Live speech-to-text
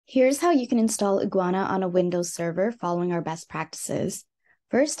Here's how you can install Iguana on a Windows server following our best practices.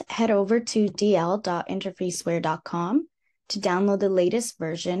 First, head over to dl.interfaceware.com to download the latest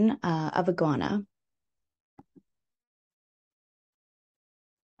version of Iguana.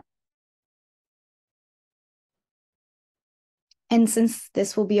 And since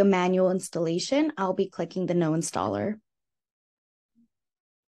this will be a manual installation, I'll be clicking the No Installer.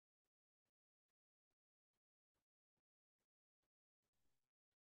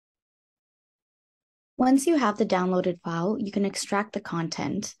 Once you have the downloaded file, you can extract the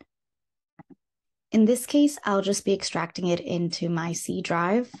content. In this case, I'll just be extracting it into my C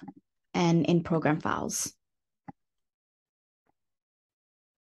drive and in program files.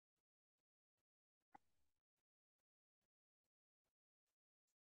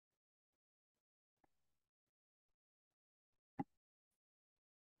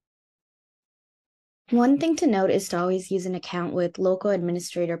 One thing to note is to always use an account with local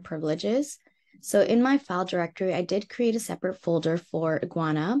administrator privileges. So in my file directory, I did create a separate folder for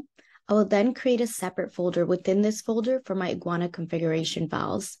Iguana. I will then create a separate folder within this folder for my Iguana configuration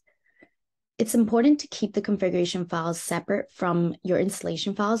files. It's important to keep the configuration files separate from your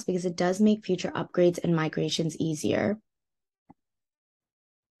installation files because it does make future upgrades and migrations easier.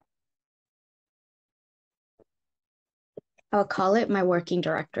 I'll call it my working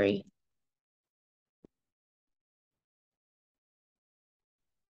directory.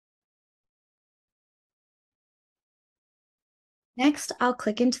 Next, I'll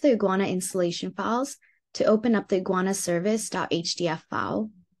click into the Iguana installation files to open up the Iguana service.hdf file.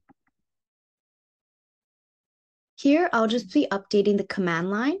 Here, I'll just be updating the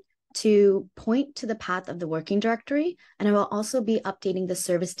command line to point to the path of the working directory, and I will also be updating the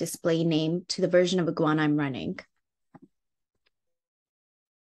service display name to the version of Iguana I'm running.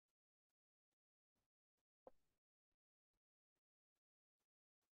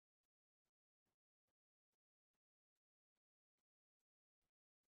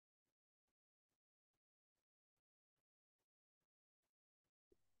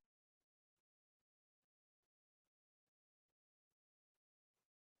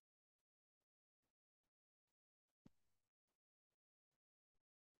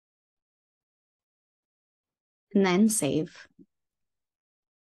 And then save.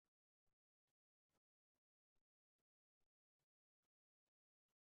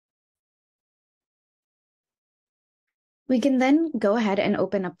 We can then go ahead and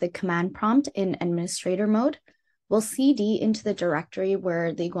open up the command prompt in administrator mode. We'll cd into the directory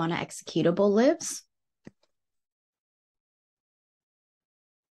where the Iguana executable lives.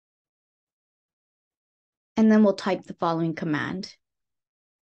 And then we'll type the following command.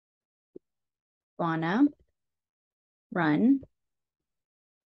 Iguana run.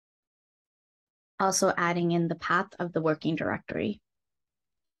 Also adding in the path of the working directory.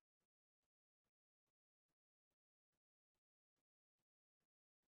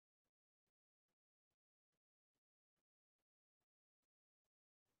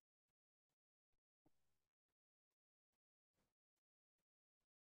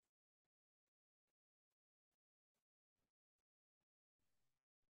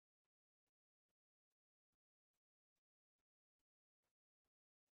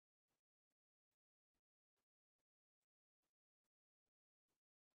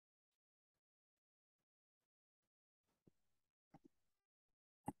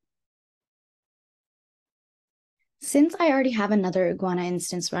 Since I already have another Iguana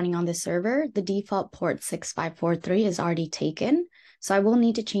instance running on the server, the default port 6543 is already taken. So I will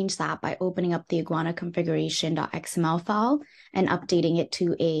need to change that by opening up the Iguana configuration.xml file and updating it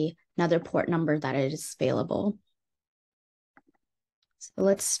to another port number that is available. So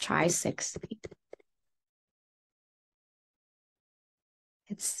let's try 60.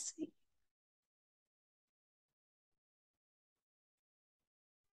 It's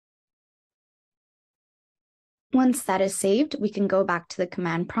Once that is saved, we can go back to the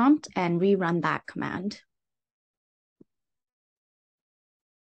command prompt and rerun that command.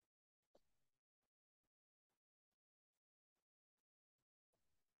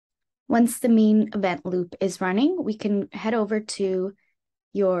 Once the main event loop is running, we can head over to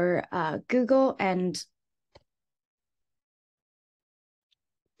your Google and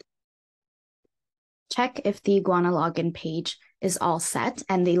check if the Iguana login page is all set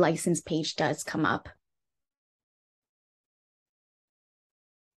and the license page does come up.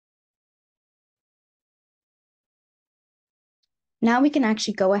 Now we can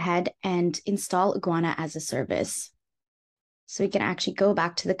actually go ahead and install Iguana as a service. So we can actually go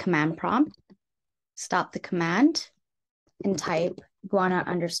back to the command prompt, stop the command, and type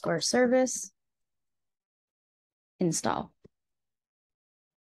iguana_service, install.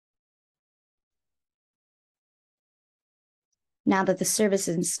 Now that the service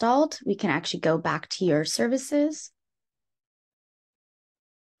is installed, we can actually go back to your services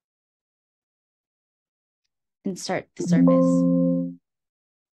and start the service.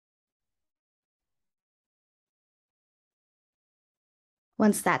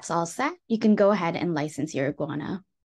 Once that's all set, you can go ahead and license your Iguana.